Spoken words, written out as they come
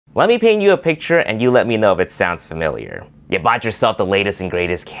Let me paint you a picture and you let me know if it sounds familiar. You bought yourself the latest and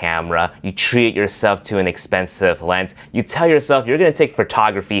greatest camera, you treat yourself to an expensive lens, you tell yourself you're gonna take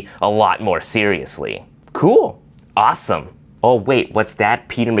photography a lot more seriously. Cool, awesome. Oh wait, what's that?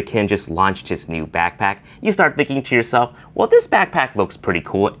 Peter McKinnon just launched his new backpack. You start thinking to yourself, well, this backpack looks pretty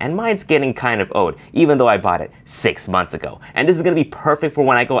cool and mine's getting kind of old, even though I bought it 6 months ago. And this is gonna be perfect for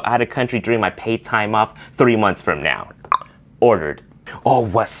when I go out of country during my paid time off 3 months from now. Ordered. Oh,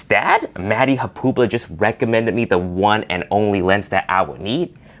 what's that? Maddie Hapubla just recommended me the one and only lens that I would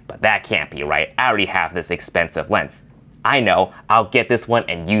need? But that can't be right. I already have this expensive lens. I know, I'll get this one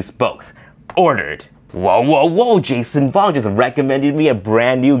and use both. Ordered. Whoa, whoa, whoa, Jason Vong just recommended me a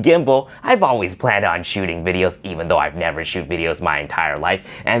brand new gimbal. I've always planned on shooting videos, even though I've never shoot videos my entire life.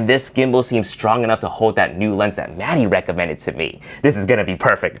 And this gimbal seems strong enough to hold that new lens that Maddie recommended to me. This is gonna be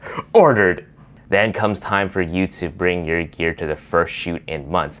perfect. Ordered. Then comes time for you to bring your gear to the first shoot in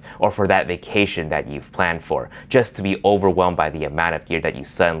months, or for that vacation that you've planned for, just to be overwhelmed by the amount of gear that you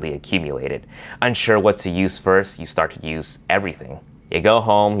suddenly accumulated. Unsure what to use first, you start to use everything. You go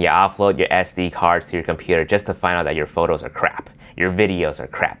home, you offload your SD cards to your computer just to find out that your photos are crap. Your videos are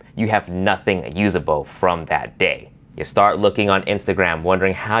crap. You have nothing usable from that day. You start looking on Instagram,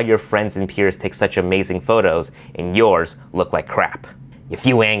 wondering how your friends and peers take such amazing photos, and yours look like crap. You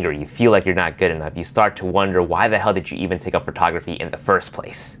feel angry, you feel like you're not good enough, you start to wonder why the hell did you even take up photography in the first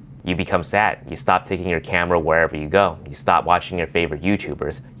place? You become sad, you stop taking your camera wherever you go, you stop watching your favorite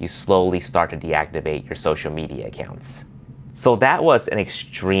YouTubers, you slowly start to deactivate your social media accounts. So that was an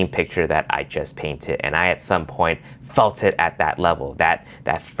extreme picture that I just painted, and I at some point felt it at that level, that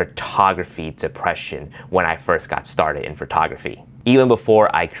photography depression when I first got started in photography. Even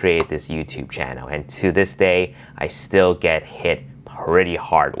before I created this YouTube channel, and to this day, I still get hit pretty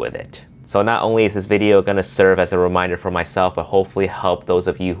hard with it. So not only is this video going to serve as a reminder for myself, but hopefully help those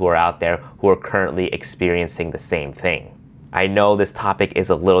of you who are out there who are currently experiencing the same thing. I know this topic is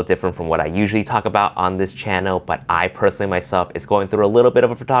a little different from what I usually talk about on this channel, but I personally myself is going through a little bit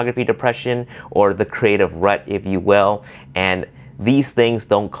of a photography depression, or the creative rut, if you will, and these things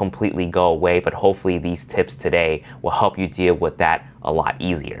don't completely go away, but hopefully these tips today will help you deal with that a lot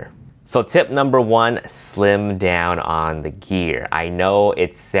easier. So tip number 1, slim down on the gear. I know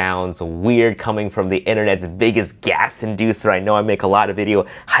it sounds weird coming from the internet's biggest gas inducer. I know I make a lot of video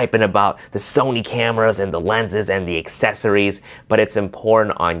hyping about the Sony cameras and the lenses and the accessories, but it's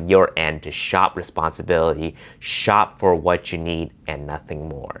important on your end to shop responsibility, shop for what you need and nothing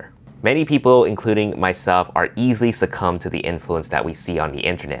more. Many people, including myself, are easily succumbed to the influence that we see on the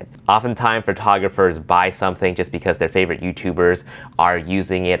internet. Oftentimes, photographers buy something just because their favorite YouTubers are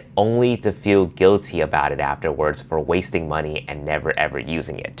using it, only to feel guilty about it afterwards for wasting money and never ever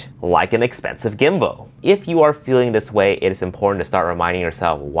using it. Like an expensive gimbal. If you are feeling this way, it is important to start reminding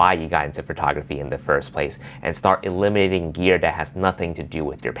yourself why you got into photography in the first place, and start eliminating gear that has nothing to do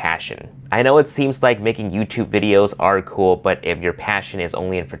with your passion. I know it seems like making YouTube videos are cool, but if your passion is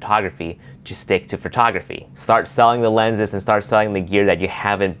only in photography, just stick to photography. Start selling the lenses and start selling the gear that you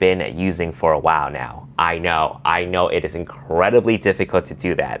haven't been using for a while now. I know it is incredibly difficult to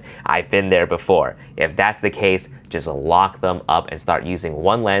do that. I've been there before. If that's the case, just lock them up and start using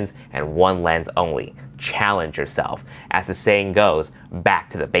one lens and one lens only. Challenge yourself. As the saying goes, back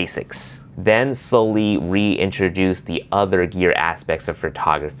to the basics. Then slowly reintroduce the other gear aspects of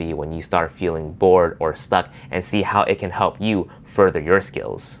photography when you start feeling bored or stuck, and see how it can help you further your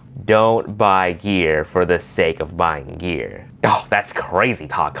skills. Don't buy gear for the sake of buying gear. Oh, that's crazy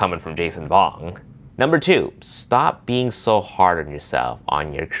talk coming from Jason Vong. Number 2, stop being so hard on yourself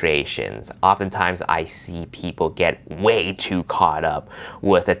on your creations. Oftentimes I see people get way too caught up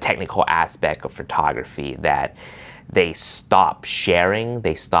with the technical aspect of photography that they stop sharing,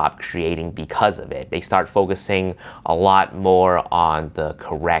 they stop creating because of it. They start focusing a lot more on the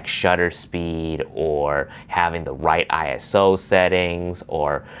correct shutter speed, or having the right ISO settings,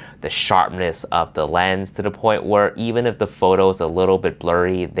 or the sharpness of the lens, to the point where even if the photo's a little bit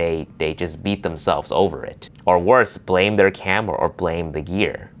blurry, they just beat themselves over it. Or worse, blame their camera or blame the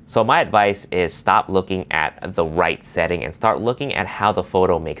gear. So my advice is stop looking at the right setting and start looking at how the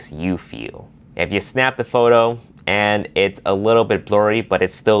photo makes you feel. If you snap the photo and it's a little bit blurry, but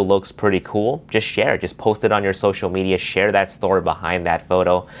it still looks pretty cool, just share it. Just post it on your social media, share that story behind that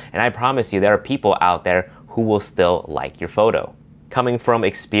photo, and I promise you there are people out there who will still like your photo. Coming from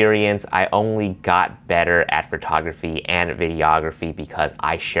experience, I only got better at photography and videography because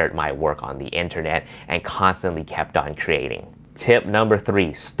I shared my work on the internet and constantly kept on creating. Tip number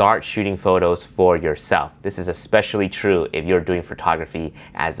 3, start shooting photos for yourself. This is especially true if you're doing photography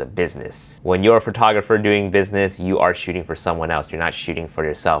as a business. When you're a photographer doing business, you are shooting for someone else. You're not shooting for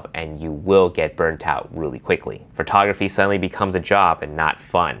yourself, and you will get burnt out really quickly. Photography suddenly becomes a job and not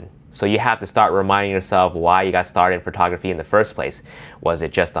fun. So you have to start reminding yourself why you got started in photography in the first place. Was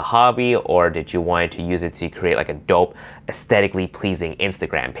it just a hobby, or did you want to use it to create like a dope, aesthetically pleasing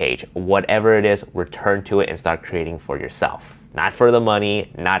Instagram page? Whatever it is, return to it and start creating for yourself. Not for the money,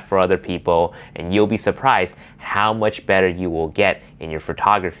 not for other people, and you'll be surprised how much better you will get in your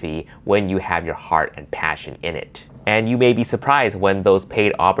photography when you have your heart and passion in it. And you may be surprised when those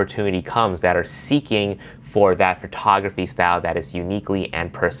paid opportunity comes that are seeking for that photography style that is uniquely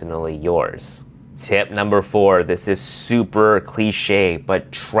and personally yours. Tip number 4, this is super cliche, but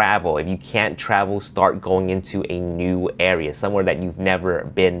travel. If you can't travel, start going into a new area, somewhere that you've never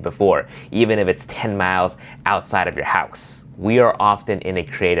been before, even if it's 10 miles outside of your house. We are often in a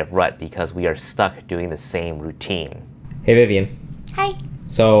creative rut because we are stuck doing the same routine. Hey Vivian. Hi.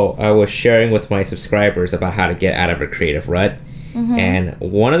 So I was sharing with my subscribers about how to get out of a creative rut. And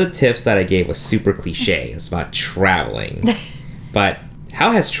one of the tips that I gave was super cliche. It's about traveling. But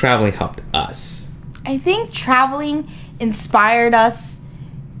how has traveling helped us? I think traveling inspired us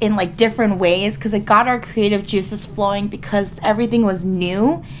in like different ways because it got our creative juices flowing because everything was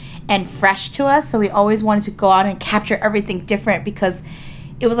new and fresh to us. So we always wanted to go out and capture everything different because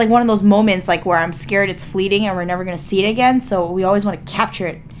it was like one of those moments like where I'm scared it's fleeting and we're never going to see it again. So we always want to capture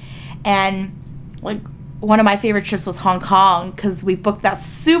it. And like one of my favorite trips was Hong Kong because we booked that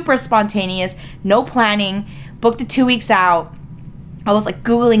super spontaneous, no planning, booked it 2 weeks out. I was like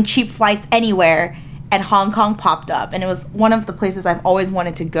Googling cheap flights anywhere and Hong Kong popped up. And it was one of the places I've always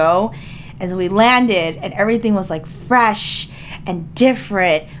wanted to go. And so we landed and everything was like fresh and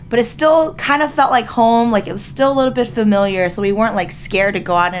different, but it still kind of felt like home. Like it was still a little bit familiar. So we weren't like scared to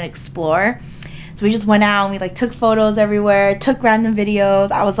go out and explore. So we just went out and we like took photos everywhere, took random videos.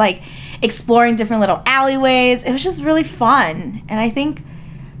 I was like exploring different little alleyways. It was just really fun. And I think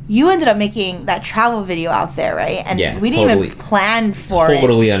you ended up making that travel video out there, right? And yeah, we didn't even plan for it.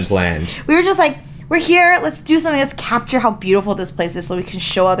 Totally unplanned. We were just like, we're here, let's do something, let's capture how beautiful this place is so we can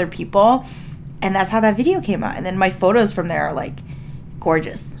show other people. And that's how that video came out. And then my photos from there are like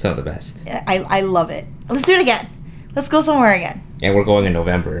gorgeous. Some of the best. I love it. Let's do it again. Let's go somewhere again. And we're going in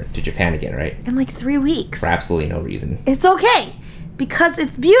November to Japan again, right? In like 3 weeks. For absolutely no reason. It's okay. Because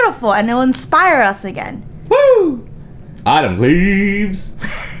it's beautiful and it'll inspire us again. Woo! Autumn leaves.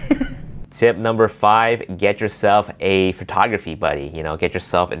 Tip number 5, get yourself a photography buddy. Get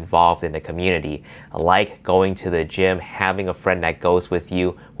yourself involved in the community. Like going to the gym, having a friend that goes with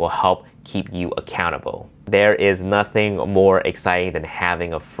you will help keep you accountable. There is nothing more exciting than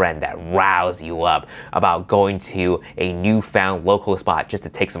having a friend that riles you up about going to a newfound local spot just to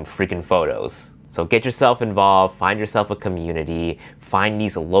take some freaking photos. So get yourself involved, find yourself a community, find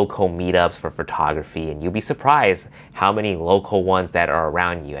these local meetups for photography, and you'll be surprised how many local ones that are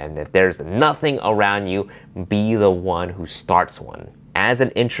around you. And if there's nothing around you, be the one who starts one. As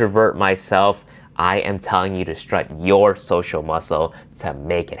an introvert myself, I am telling you to strut your social muscle to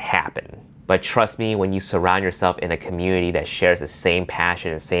make it happen. But trust me, when you surround yourself in a community that shares the same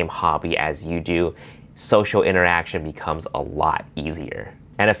passion and same hobby as you do, social interaction becomes a lot easier.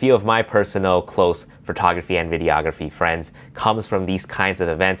 And a few of my personal close photography and videography friends comes from these kinds of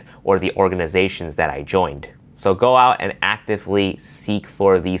events or the organizations that I joined. So go out and actively seek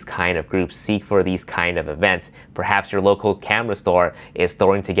for these kind of groups, seek for these kind of events. Perhaps your local camera store is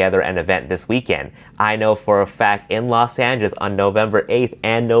throwing together an event this weekend. I know for a fact in Los Angeles on November 8th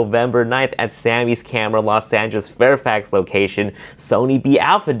and November 9th at Sammy's Camera Los Angeles Fairfax location, Sony B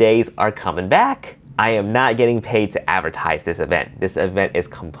Alpha Days are coming back. I am not getting paid to advertise this event. This event is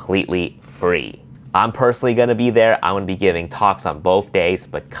completely free. I'm personally going to be there. I'm going to be giving talks on both days,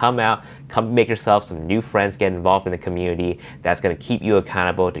 but come out, come make yourself some new friends, get involved in the community. That's going to keep you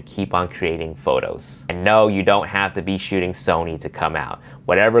accountable to keep on creating photos. And no, you don't have to be shooting Sony to come out.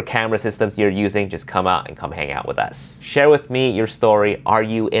 Whatever camera systems you're using, just come out and come hang out with us. Share with me your story. Are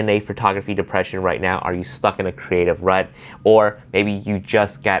you in a photography depression right now? Are you stuck in a creative rut? Or maybe you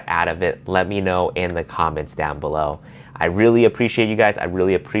just got out of it. Let me know in the comments down below. I really appreciate you guys. I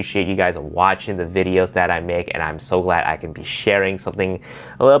really appreciate you guys watching the videos that I make, and I'm so glad I can be sharing something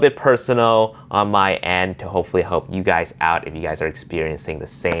a little bit personal on my end to hopefully help you guys out if you guys are experiencing the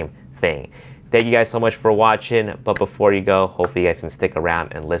same thing. Thank you guys so much for watching, but before you go, hopefully you guys can stick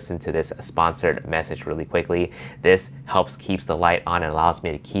around and listen to this sponsored message really quickly. This helps keeps the light on and allows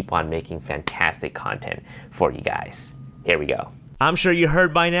me to keep on making fantastic content for you guys. Here we go. I'm sure you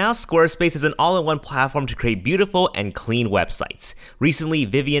heard by now, Squarespace is an all-in-one platform to create beautiful and clean websites. Recently,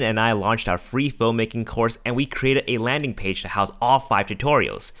 Vivian and I launched our free filmmaking course, and we created a landing page to house all 5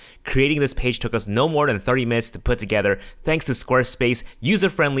 tutorials. Creating this page took us no more than 30 minutes to put together thanks to Squarespace's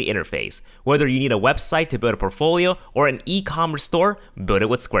user-friendly interface. Whether you need a website to build a portfolio or an e-commerce store, build it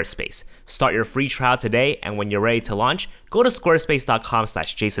with Squarespace. Start your free trial today, and when you're ready to launch, go to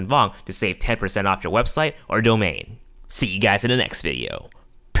squarespace.com/JasonVong to save 10% off your website or domain. See you guys in the next video.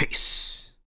 Peace.